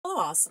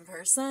awesome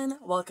person,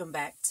 welcome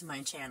back to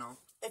my channel.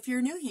 If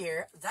you're new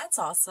here, that's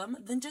awesome,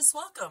 then just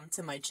welcome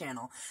to my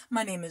channel.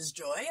 My name is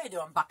Joy, I do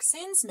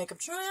unboxings, makeup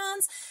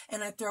try-ons,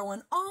 and I throw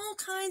in all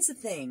kinds of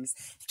things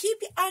to keep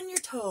you on your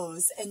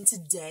toes. And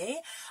today,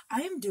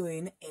 I am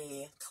doing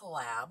a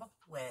collab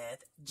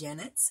with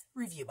Janet's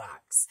Review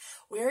Box.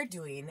 We're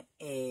doing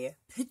a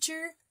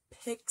Picture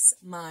Picks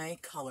My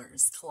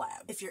Colors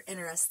collab. If you're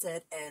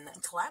interested in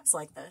collabs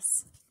like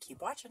this,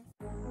 keep watching.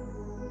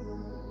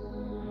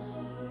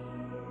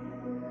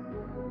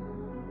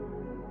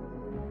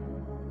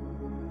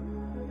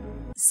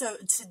 So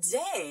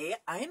today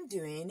I'm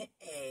doing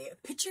a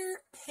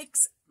Picture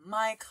Picks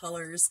My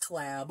Colors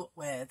collab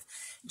with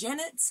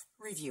Janet's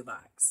Review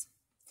Box.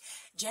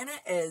 Janet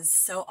is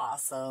so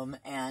awesome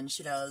and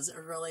she does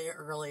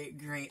really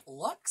great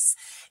looks,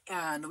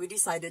 and we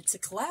decided to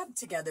collab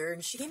together,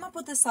 and she came up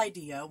with this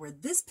idea where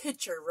this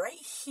picture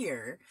right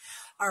here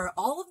are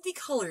all of the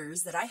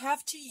colors that I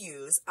have to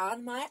use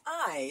on my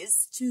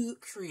eyes to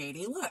create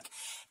a look.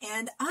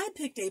 And I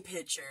picked a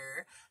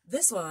picture,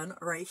 this one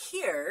right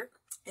here,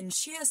 and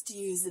she has to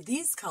use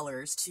these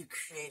colors to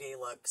create a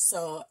look.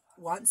 So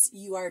once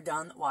you are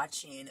done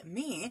watching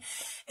me,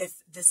 if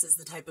this is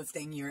the type of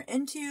thing you're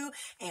into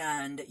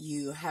and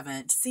you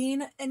haven't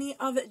seen any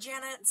of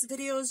Janet's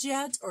videos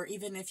yet, or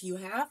even if you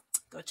have,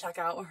 go check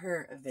out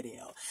her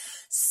video.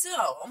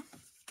 So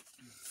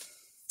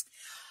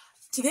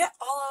to get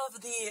all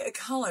of the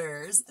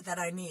colors that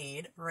I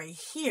need right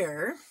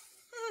here,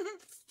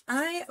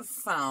 I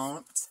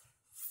found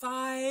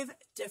 5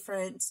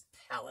 different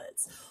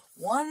palettes.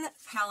 1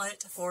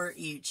 palette for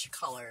each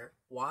color.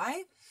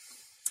 Why?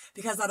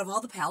 Because out of all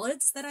the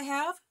palettes that I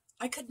have,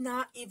 I could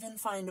not even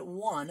find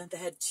one that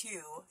had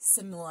 2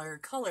 similar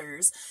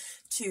colors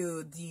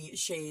to the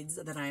shades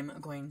that I'm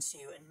going to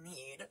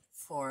need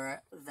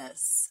for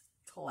this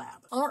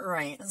collab.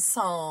 Alright,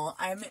 so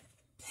I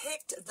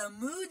picked the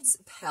Moods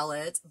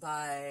palette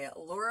by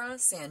Laura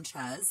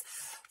Sanchez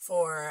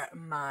for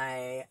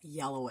my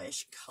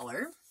yellowish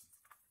color,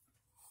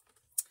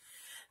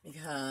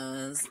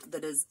 because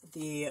that is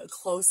the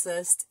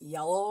closest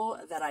yellow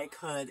that I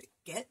could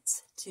get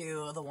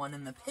to the one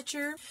in the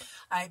picture.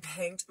 I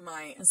picked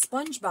my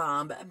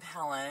SpongeBob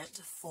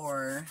palette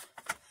for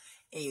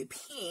a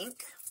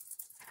pink,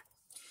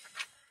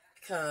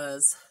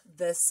 because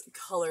this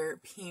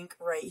color pink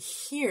right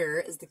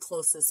here is the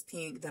closest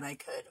pink that I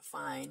could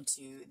find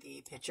to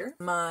the picture.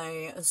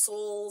 My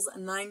Soul's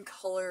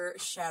 9-color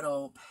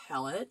shadow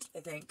palette, I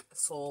think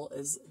Soul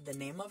is the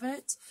name of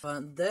it.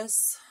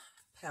 This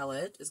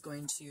palette is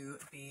going to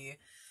be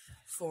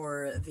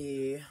for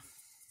the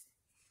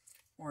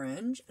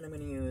orange, and I'm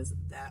going to use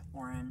that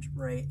orange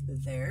right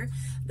there.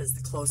 That is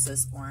the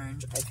closest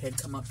orange I could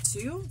come up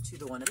to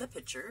the one in the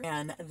picture.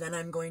 And then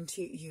I'm going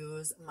to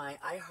use my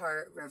I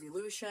Heart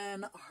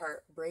Revolution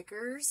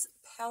Heartbreakers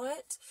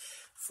palette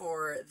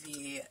for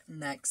the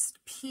next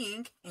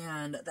pink,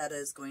 and that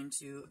is going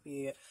to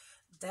be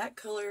that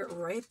color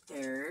right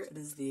there. It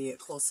is the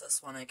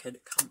closest one I could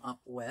come up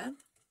with.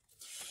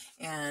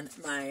 And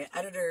my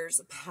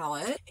Editor's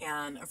palette,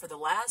 and for the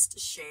last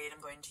shade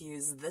I'm going to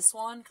use this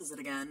one because it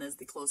again is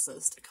the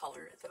closest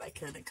color that I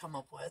could come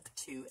up with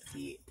to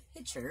the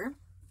picture.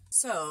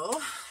 So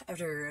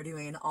after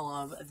doing all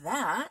of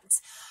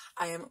that,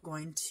 I am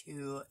going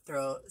to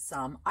throw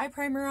some eye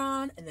primer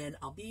on, and then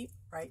I'll be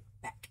right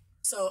back.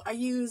 So I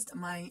used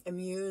my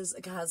Amuse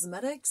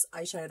Cosmetics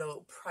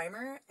eyeshadow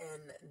primer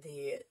in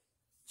the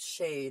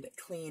shade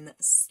Clean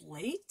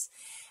Slate.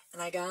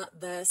 And I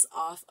got this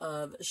off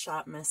of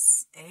Shop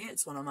Miss A.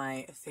 It's one of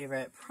my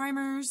favorite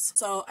primers.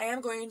 So I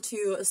am going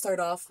to start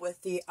off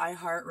with the I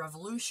Heart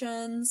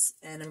Revolutions,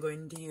 and I'm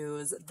going to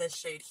use this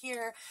shade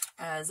here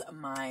as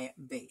my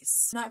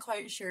base. Not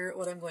quite sure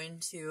what I'm going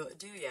to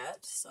do yet,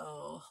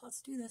 so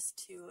let's do this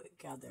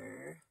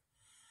together.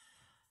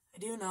 I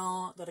do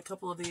know that a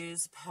couple of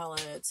these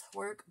palettes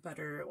work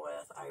better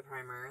with eye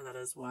primer. That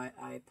is why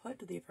I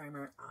put the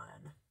primer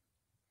on.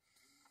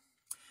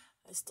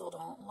 I still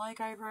don't like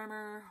eye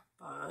primer,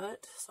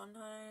 but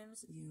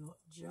sometimes you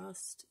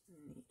just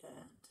need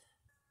it.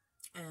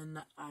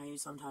 And I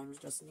sometimes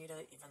just need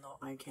it even though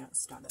I can't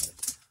stand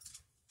it.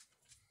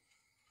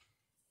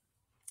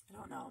 I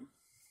don't know.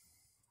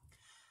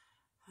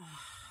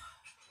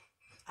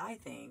 I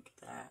think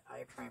that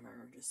eye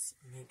primer just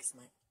makes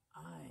my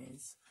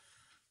eyes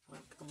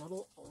look a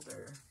little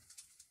older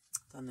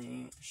than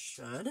they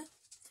should.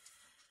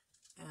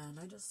 And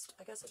I guess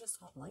I just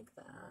don't like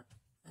that.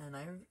 And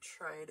I've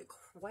tried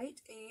quite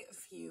a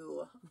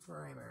few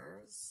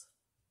primers.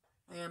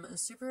 I am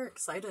super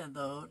excited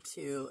though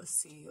to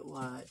see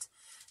what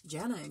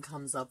Janet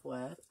comes up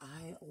with.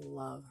 I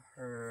love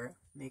her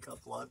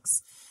makeup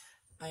looks.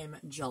 I'm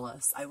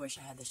jealous. I wish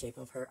I had the shape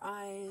of her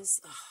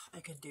eyes. Ugh, I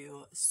could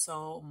do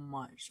so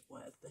much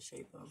with the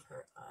shape of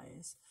her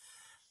eyes.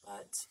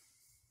 But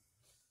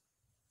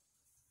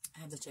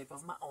I have the shape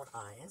of my own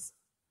eyes.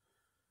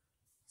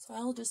 So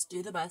I'll just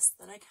do the best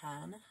that I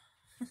can.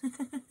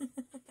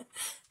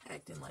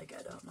 Acting like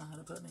I don't know how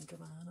to put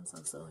makeup on. I'm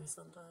so silly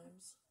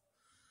sometimes.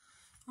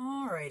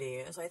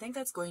 Alrighty, so I think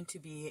that's going to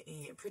be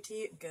a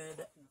pretty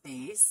good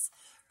base.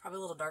 Probably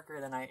a little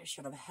darker than I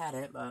should have had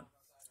it, but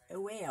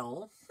oh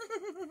well.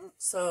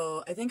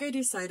 So I think I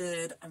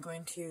decided I'm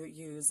going to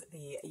use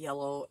the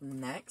yellow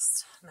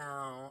next.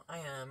 Now, I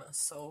am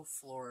so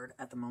floored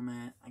at the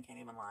moment, I can't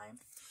even lie.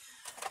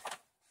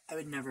 I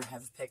would never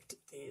have picked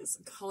these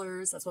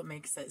colors. That's what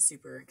makes it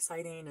super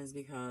exciting, is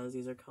because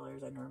these are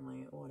colors I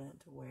normally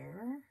wouldn't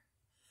wear.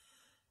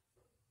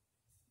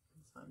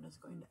 So I'm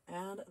just going to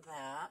add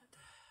that.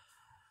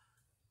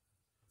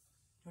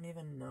 I don't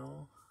even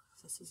know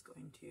if this is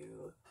going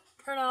to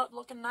turn out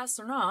looking nice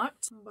or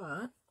not,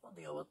 but we'll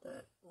deal with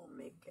it. We'll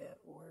make it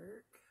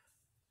work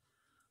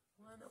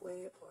one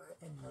way or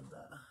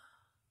another.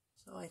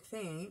 So I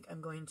think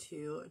I'm going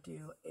to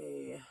do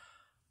a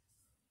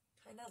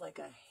kind of like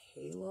a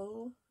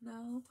halo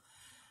now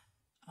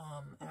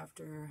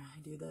after I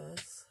do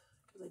this,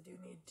 because I do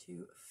need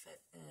to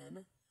fit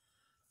in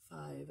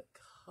 5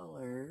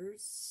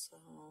 colors. So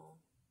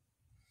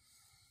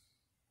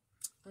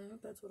I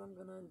think that's what I'm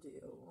gonna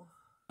do.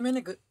 I'm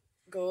gonna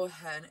go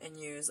ahead and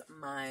use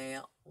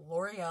my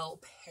L'Oreal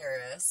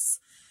Paris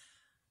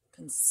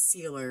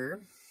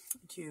concealer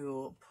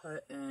to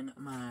put in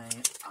my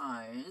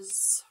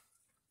eyes.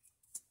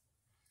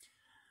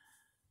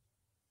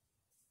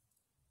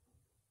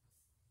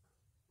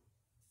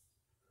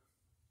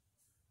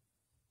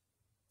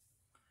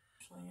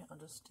 Actually, I'll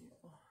just do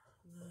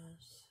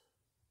this.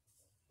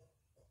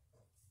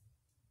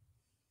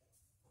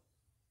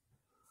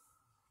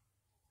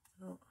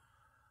 Oh.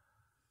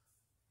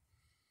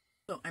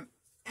 So I'm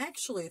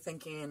actually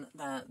thinking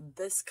that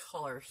this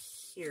color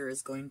here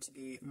is going to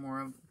be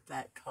more of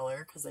that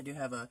color, because I do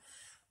have a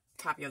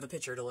copy of the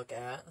picture to look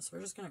at. So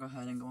we're just going to go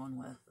ahead and go on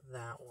with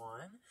that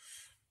one.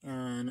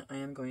 And I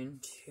am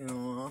going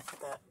to put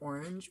that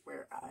orange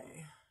where I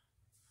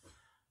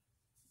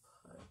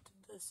put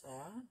this at.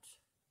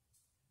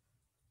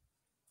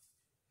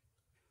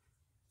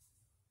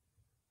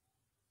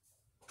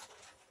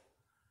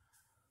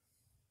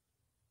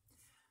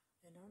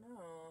 I don't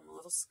know, I'm a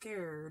little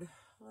scared.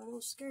 A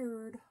little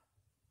scared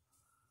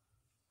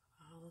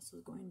how this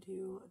is going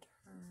to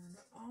turn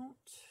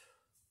out.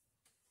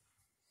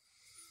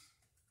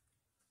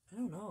 I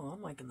don't know,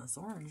 I'm liking this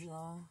orange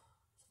though.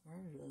 This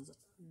orange is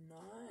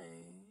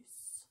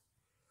nice.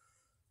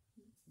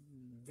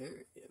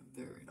 Very,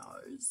 very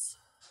nice.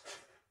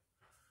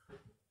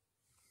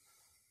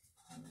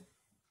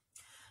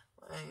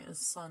 My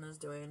son is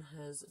doing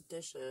his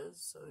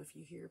dishes, so if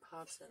you hear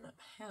pots and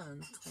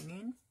pans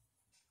clanging,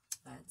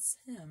 that's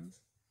him.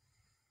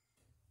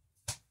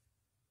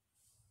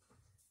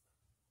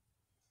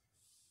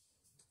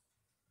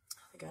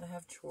 I gotta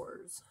have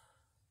chores.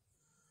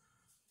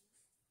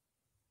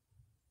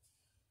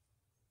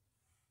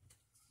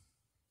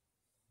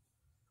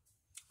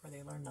 Or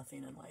they learn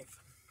nothing in life.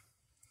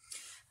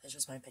 That's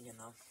just my opinion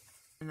though.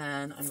 And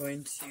then I'm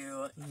going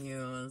to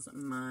use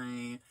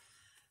my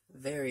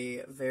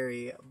very,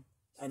 very,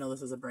 I know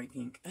this is a bright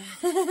pink,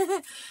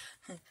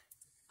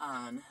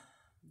 on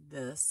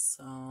this,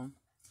 so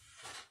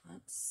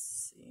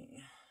let's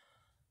see.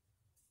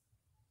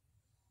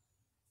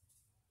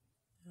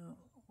 I don't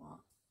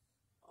want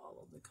all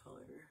of the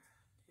color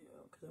too,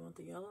 because I want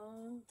the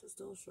yellow to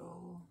still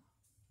show.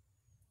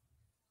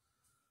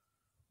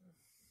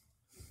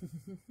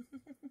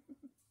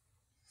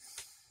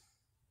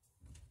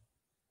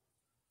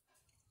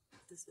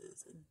 This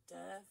is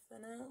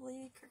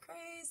definitely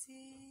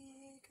crazy.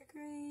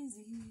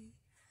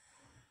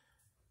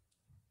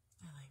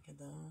 I like it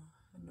though.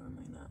 I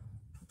normally not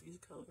put these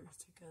colors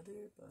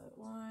together, but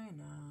why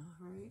not,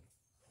 right?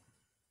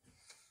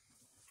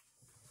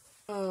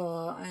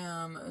 Oh, I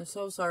am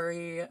so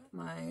sorry.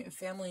 My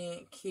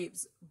family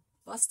keeps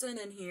busting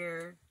in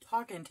here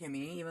talking to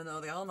me, even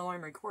though they all know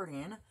I'm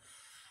recording.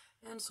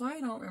 And so I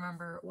don't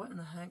remember what in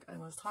the heck I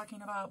was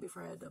talking about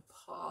before I had to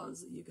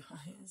pause, you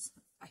guys.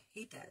 I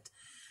hate that.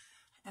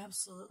 I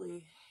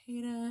absolutely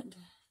hate it.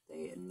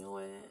 They know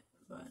it,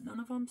 but none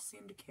of them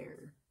seem to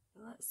care.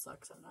 And that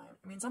sucks sometimes.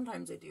 I mean,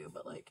 sometimes they do,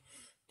 but like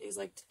days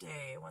like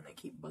today when they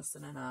keep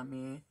busting in on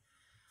me,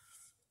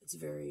 it's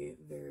very,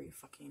 very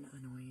fucking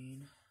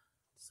annoying.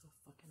 It's so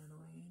fucking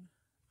annoying.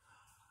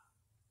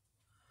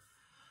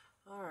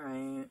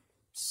 Alright,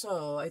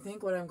 so I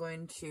think what I'm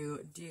going to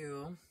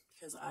do,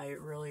 because I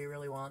really,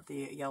 really want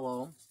the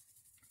yellow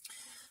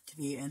to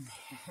be in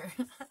there.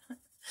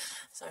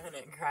 So I'm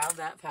going to grab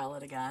that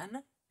palette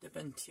again, dip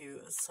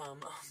into some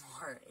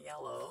more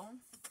yellow.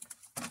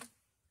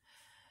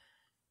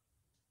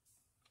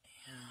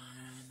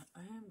 And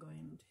I am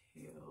going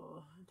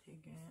to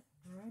take it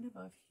right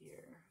above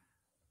here.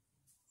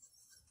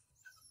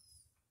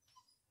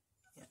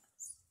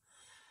 Yes.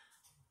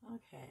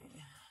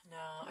 Okay.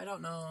 Now, I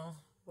don't know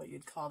what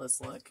you'd call this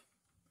look,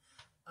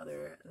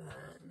 other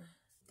than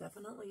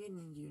definitely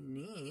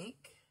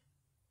unique.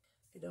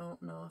 I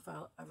don't know if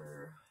I'll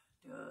ever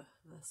do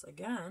this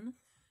again,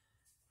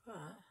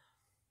 but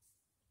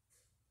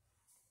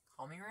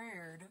call me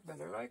weird,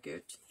 but I like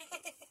it.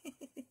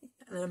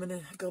 And then I'm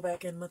going to go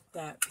back in with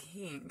that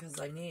pink because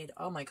I need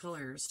all my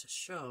colors to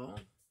show.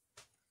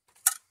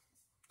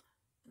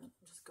 And I'm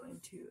just going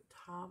to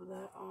top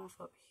that off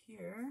up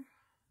here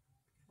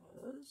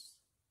because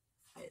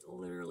I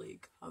literally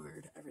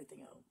covered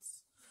everything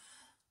else.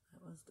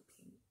 That was the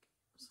pink.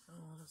 So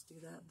I'll just do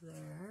that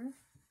there.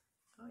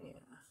 Oh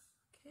yeah.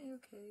 Okay,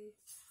 okay.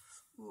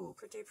 Ooh,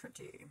 pretty,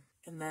 pretty.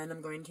 And then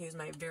I'm going to use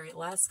my very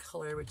last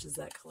color, which is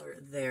that color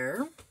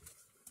there.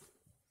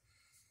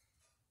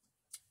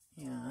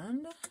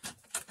 And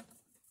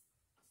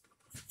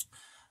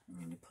I'm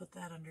going to put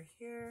that under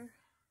here.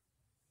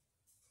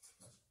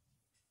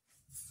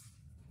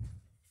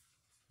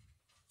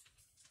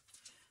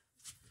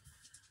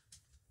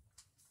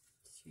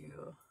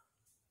 To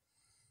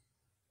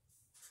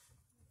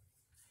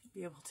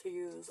be able to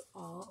use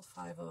all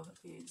 5 of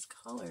these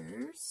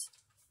colors.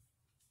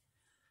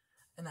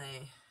 And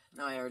I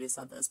know I already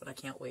said this, but I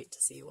can't wait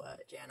to see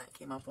what Janet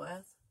came up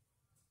with.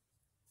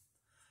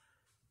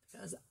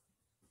 Because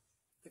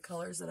the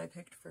colors that I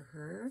picked for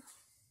her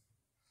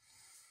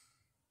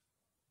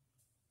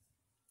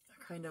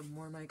are kind of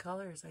more my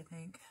colors, I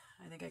think.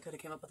 I think I could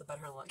have came up with a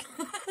better look.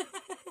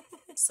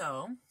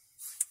 So,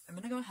 I'm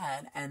going to go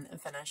ahead and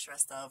finish the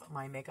rest of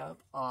my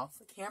makeup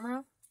off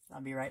camera.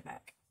 I'll be right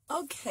back.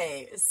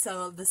 Okay,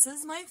 so this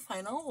is my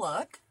final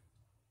look.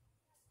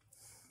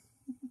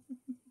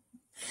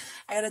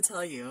 I gotta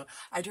tell you,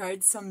 I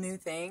tried some new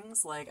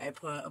things, like I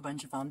put a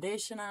bunch of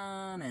foundation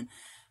on and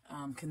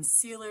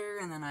concealer,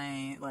 and then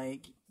I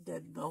like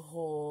did the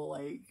whole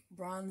like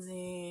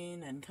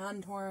bronzing and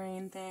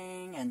contouring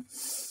thing, and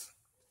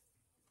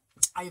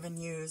I even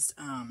used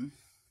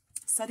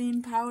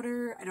setting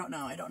powder. I don't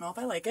know if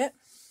I like it.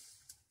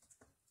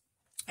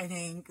 I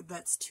think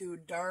that's too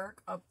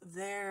dark up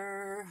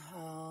there.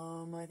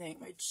 I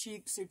think my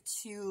cheeks are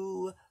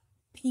too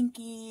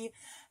pinky.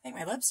 I think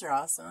my lips are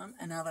awesome.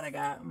 And now that I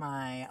got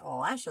my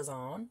lashes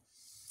on,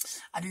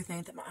 I do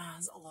think that my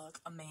eyes look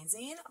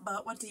amazing.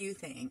 But what do you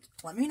think?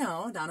 Let me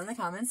know down in the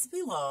comments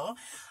below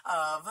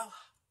of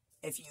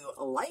if you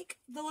like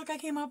the look I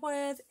came up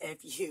with,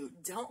 if you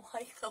don't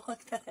like the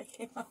look that I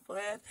came up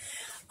with.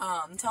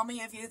 Tell me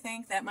if you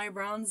think that my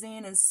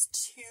bronzing is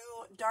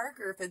too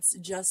dark or if it's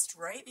just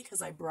right,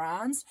 because I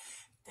bronzed,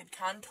 did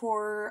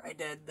contour, I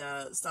did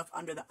the stuff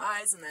under the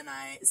eyes, and then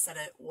I set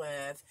it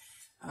with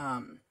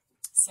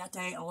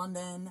Sate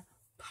London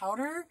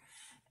powder.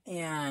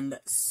 And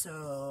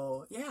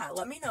so, yeah,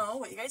 let me know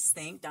what you guys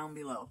think down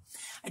below.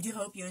 I do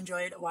hope you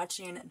enjoyed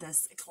watching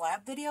this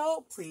collab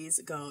video. Please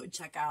go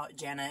check out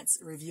Janet's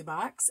review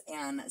box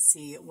and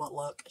see what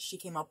look she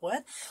came up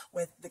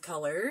with the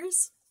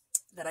colors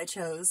that I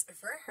chose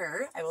for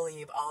her. I will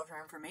leave all of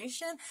her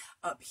information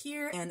up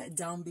here and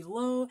down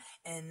below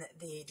in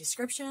the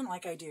description,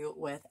 like I do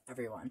with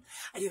everyone.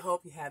 I do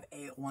hope you have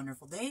a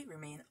wonderful day.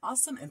 Remain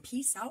awesome and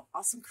peace out,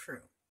 awesome crew.